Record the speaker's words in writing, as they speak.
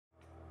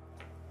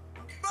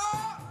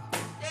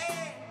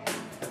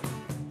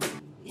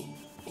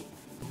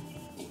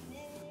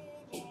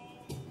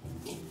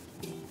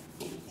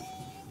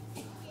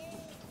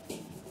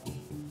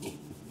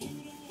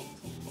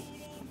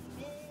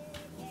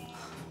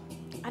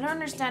I don't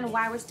understand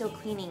why we're still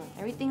cleaning.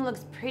 Everything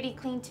looks pretty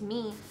clean to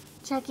me.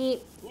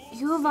 Jackie,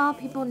 you of all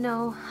people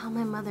know how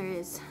my mother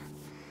is.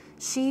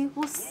 She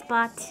will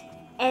spot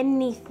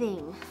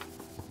anything.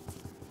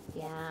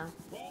 Yeah.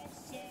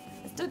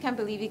 I still can't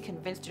believe you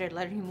convinced her to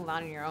let you move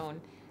out on your own.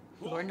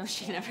 Lord knows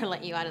she never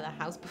let you out of the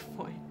house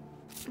before.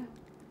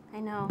 I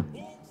know.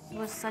 It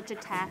was such a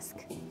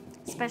task.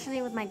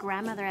 Especially with my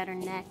grandmother at her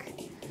neck.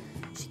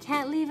 She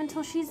can't leave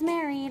until she's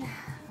married.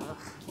 Ugh.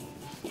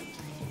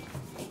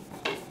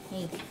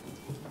 Hey,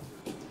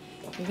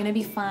 you're gonna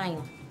be fine.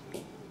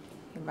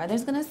 Your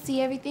mother's gonna see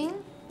everything.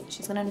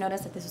 She's gonna notice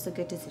that this was a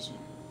good decision.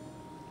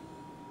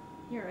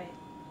 You're right.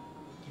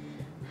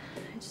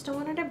 I just don't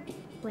want her to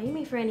blame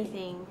me for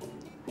anything.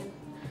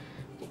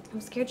 I'm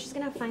scared she's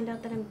gonna find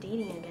out that I'm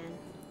dating again.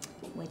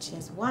 Which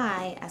is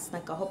why I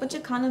snuck a whole bunch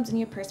of condoms in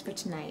your purse for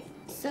tonight.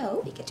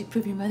 So you get to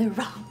prove your mother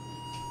wrong.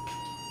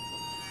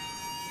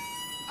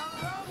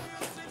 I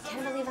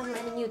can't believe I'm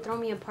letting you throw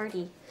me a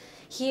party.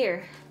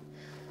 Here.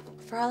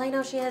 For all I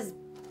know, she has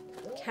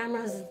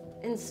cameras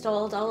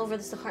installed all over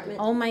this apartment.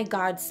 Oh my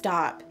God,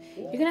 stop.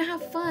 You're gonna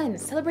have fun.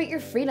 Celebrate your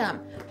freedom.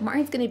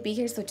 Martin's gonna be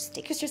here, so just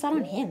take your stress out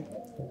on him.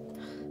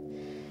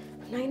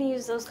 I'm not gonna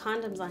use those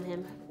condoms on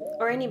him.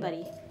 Or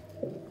anybody.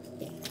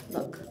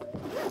 Look,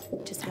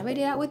 just have a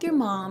day out with your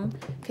mom,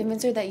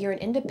 convince her that you're an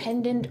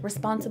independent,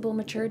 responsible,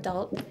 mature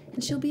adult,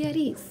 and she'll be at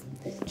ease.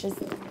 Just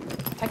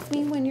text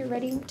me when you're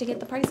ready to get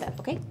the party set up,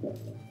 okay?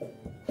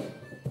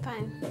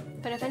 Fine.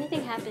 But if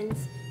anything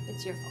happens,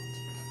 it's your fault.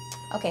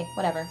 Okay,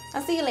 whatever.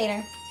 I'll see you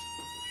later.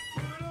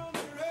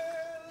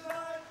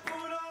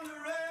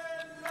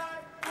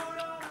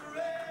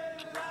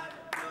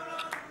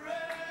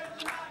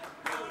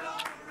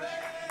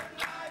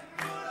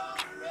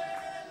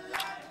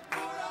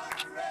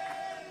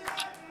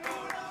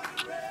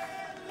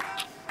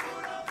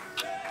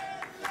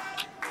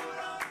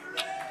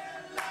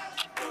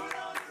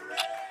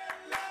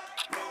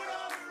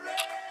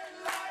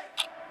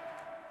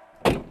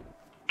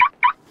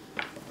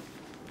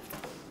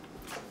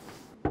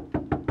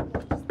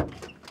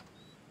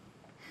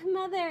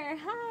 Mother,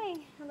 hi.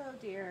 Hello,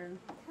 dear.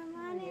 Come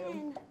on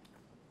in.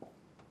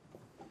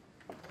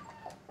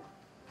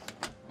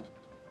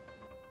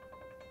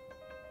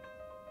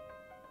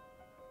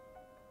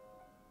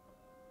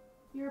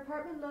 Your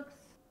apartment looks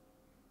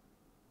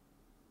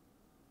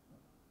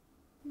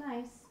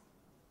nice.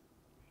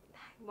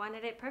 I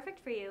wanted it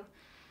perfect for you.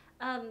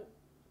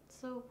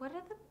 So what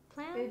are the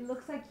plans? It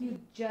looks like you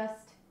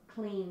just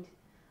cleaned.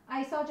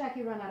 I saw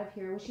Jackie run out of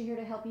here. Was she here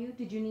to help you?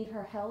 Did you need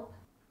her help?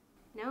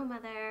 No,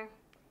 Mother.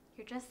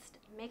 You're just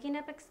making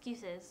up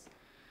excuses.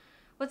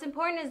 What's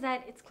important is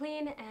that it's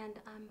clean and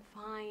I'm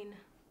fine.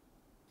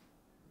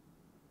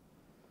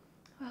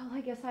 Well,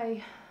 I guess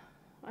I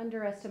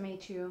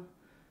underestimate you.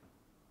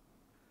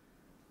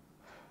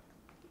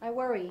 I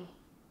worry.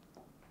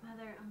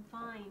 Mother, I'm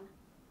fine.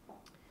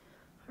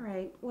 All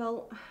right,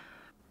 well,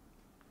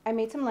 I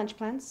made some lunch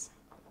plans.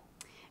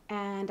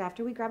 And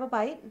after we grab a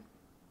bite,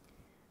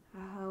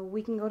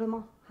 we can go to the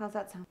mall. How's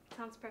that sound?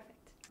 Sounds perfect.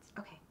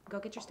 Okay, go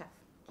get your stuff.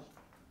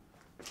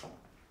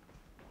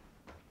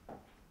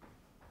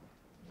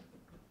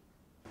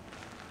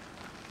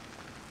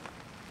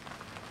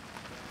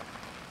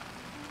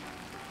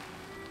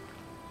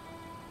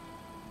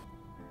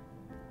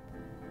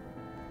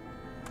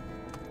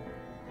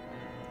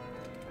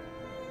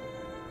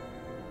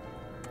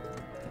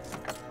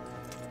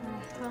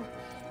 Well,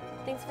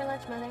 thanks for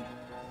lunch, Mother.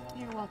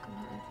 You're welcome,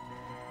 honey.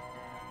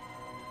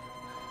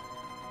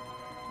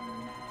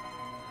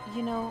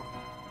 You know,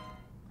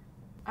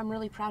 I'm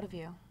really proud of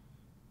you.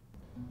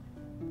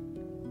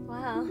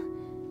 Wow,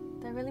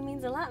 that really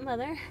means a lot,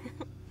 Mother.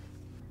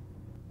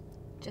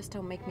 Just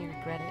don't make me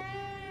regret it.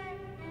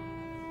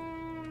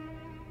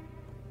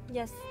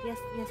 Yes,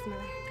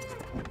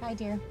 Mother. Bye,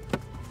 dear.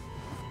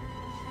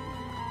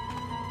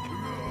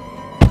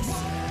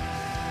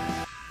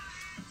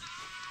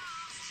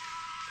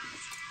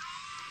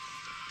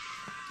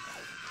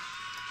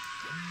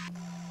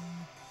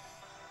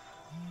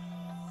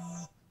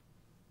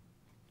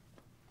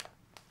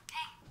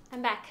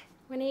 I'm back.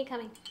 When are you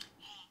coming?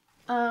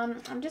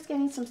 I'm just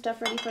getting some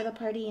stuff ready for the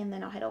party and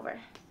then I'll head over.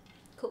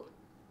 Cool.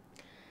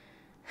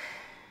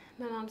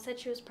 My mom said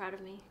she was proud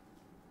of me.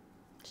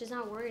 She's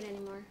not worried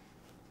anymore.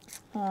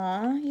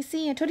 Aw, you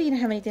see, I told you you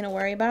didn't have anything to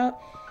worry about.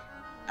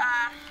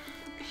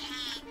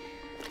 Hey,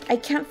 I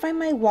can't find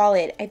my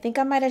wallet. I think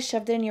I might have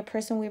shoved it in your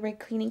purse when we were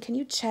cleaning. Can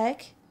you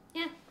check?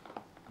 Yeah.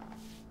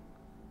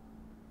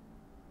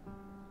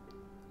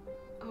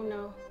 Oh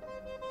no.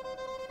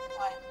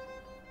 What?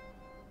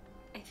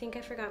 I think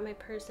I forgot my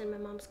purse in my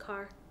mom's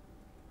car.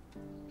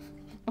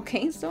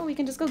 Okay, so we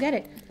can just go get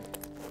it.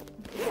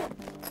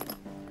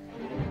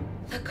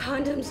 The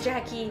condoms,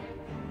 Jackie.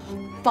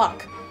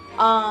 Fuck.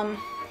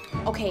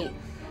 Okay.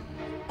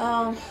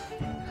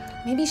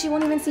 Maybe she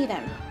won't even see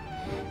them.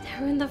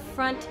 They're in the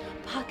front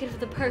pocket of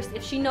the purse.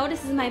 If she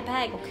notices my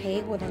bag.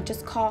 Okay, well then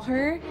just call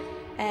her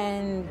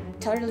and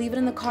tell her to leave it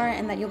in the car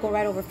and that you'll go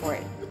right over for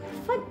it.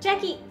 Fuck,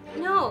 Jackie.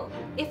 No.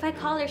 If I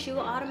call her, she will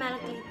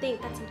automatically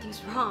think that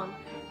something's wrong.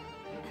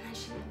 And then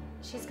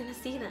she's gonna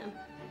see them.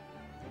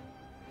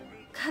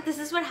 God, this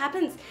is what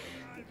happens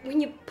when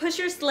you push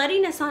your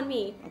sluttiness on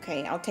me.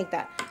 Okay, I'll take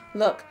that.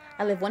 Look,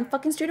 I live one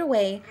fucking street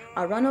away.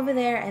 I'll run over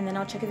there and then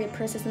I'll check if your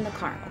purse is in the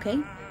car, okay?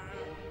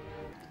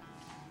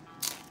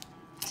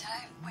 Did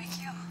I wake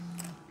you?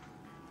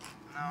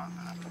 No, I've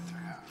been up for 3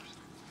 hours.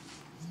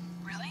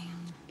 Really?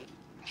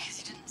 Because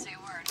you didn't say a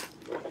word.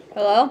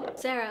 Hello?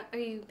 Sarah, are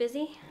you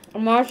busy?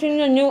 I'm watching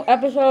the new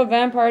episode of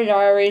Vampire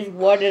Diaries.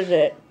 What is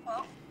it?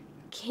 Well,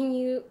 Can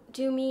you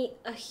do me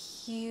a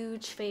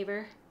huge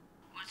favor?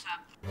 what's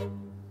up?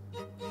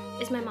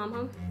 Is my mom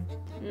home?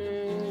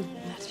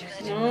 That's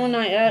really No,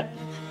 not yet.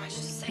 much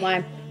to say.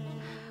 Why?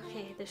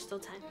 Okay, there's still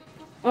time.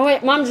 Oh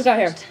wait, Mom just got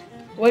here.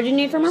 What did you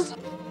need from her?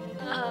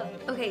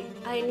 Okay,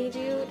 I need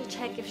you to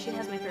check if she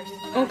has my purse.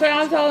 Okay,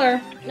 I'll tell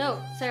her.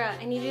 No, Sarah,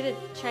 I need you to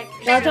check.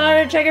 I'll tell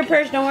her to check her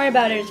purse. Don't worry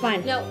about it. It's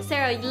fine. No,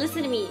 Sarah,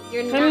 listen to me.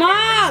 You're Hey,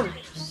 not. Mom!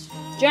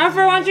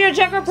 Jennifer wants you to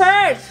check her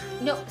purse.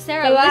 No,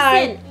 Sarah,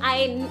 Bye-bye.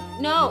 listen.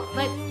 No,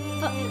 but.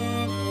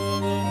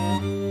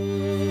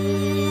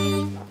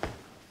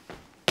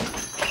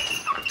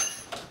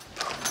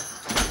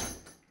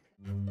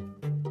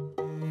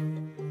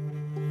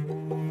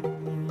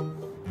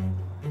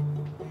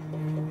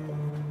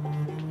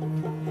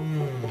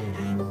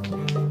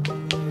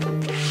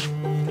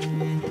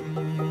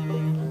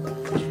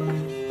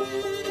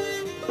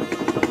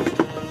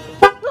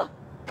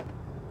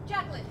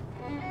 Jacqueline,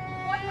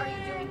 what are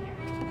you doing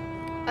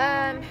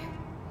here?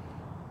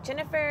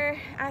 Jennifer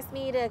asked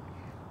me to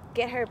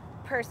get her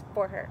purse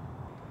for her.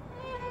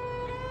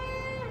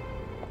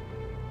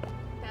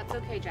 That's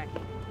okay,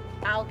 Jackie.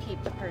 I'll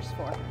keep the purse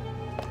for her.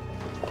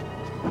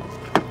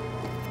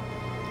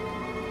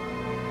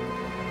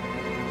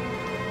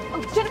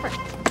 Oh, Jennifer!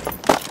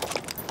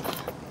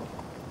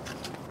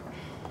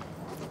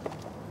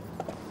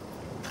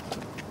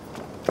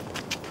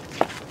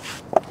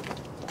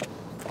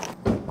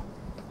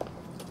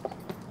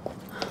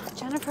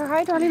 Jennifer,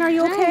 hi, darling. Are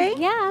you okay?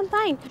 Yeah, I'm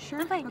fine. Sure?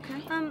 I'm fine.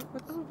 Okay.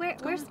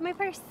 Where's my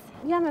purse?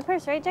 Yeah, my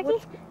purse, right,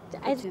 Jackie?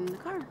 It's in the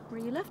car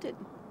where you left it.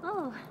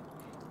 Oh,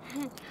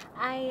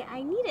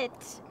 I need it.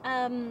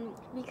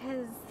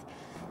 Because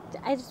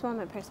I just want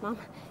my purse, Mom.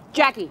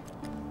 Jackie,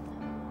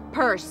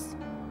 purse,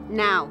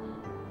 now.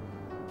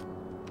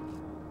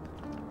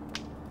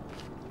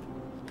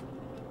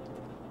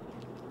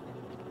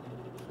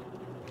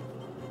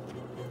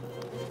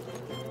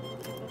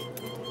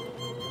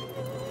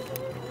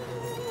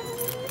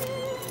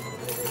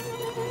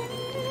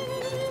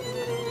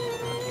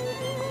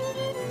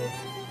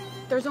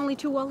 There's only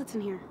 2 wallets in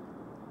here.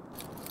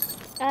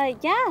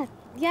 Yeah.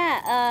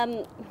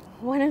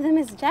 One of them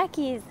is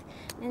Jackie's,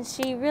 and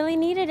she really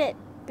needed it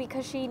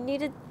because she's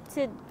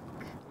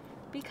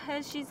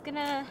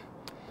gonna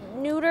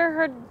neuter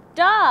her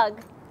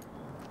dog.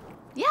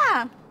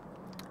 Yeah.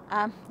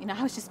 I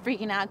was just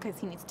freaking out because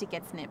he needs to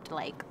get snipped,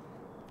 like,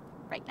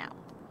 right now.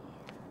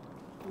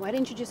 Why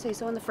didn't you just say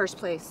so in the first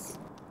place?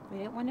 We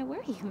didn't want to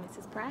worry you,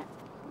 Mrs. Pratt.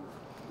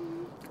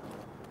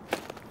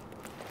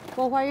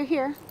 Well, while you're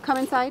here, come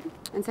inside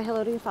and say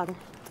hello to your father.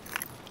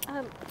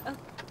 Oh,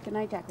 Good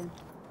night, Jacqueline.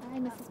 Hi,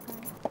 Mrs.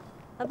 Pratt.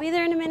 I'll be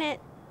there in a minute.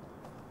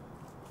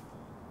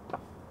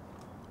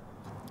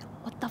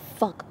 What the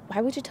fuck? Why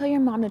would you tell your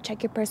mom to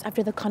check your purse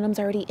after the condom's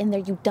already in there,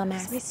 you It's my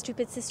dumbass?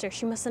 stupid sister.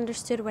 She must have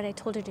understood what I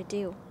told her to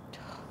do.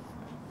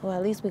 Well,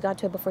 at least we got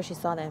to it before she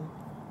saw them.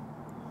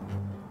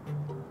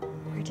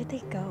 Where did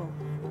they go?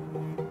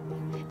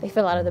 They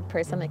fell out of the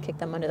purse. I'm gonna kick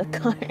them under the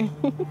car. Okay.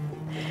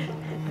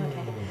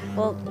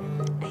 Well,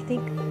 I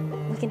think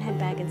we can head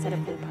back and set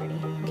up for the party.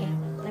 Okay.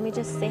 Let me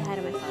just say hi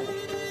to my father.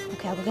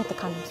 Okay, I'll go get the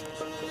condoms.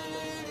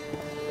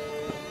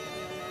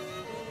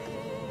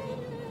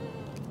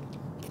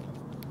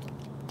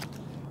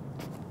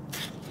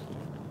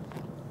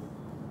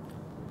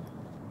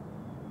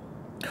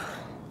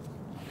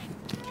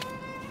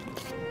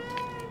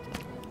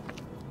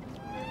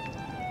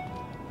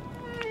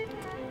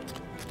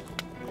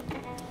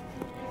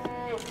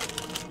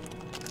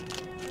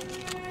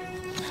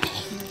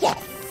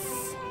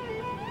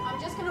 I'm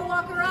just gonna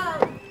walk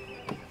around.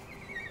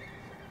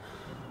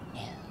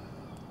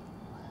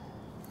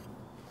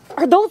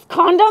 Are those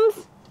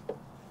condoms?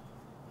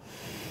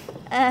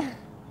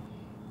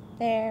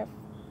 They're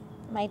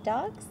my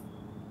dogs?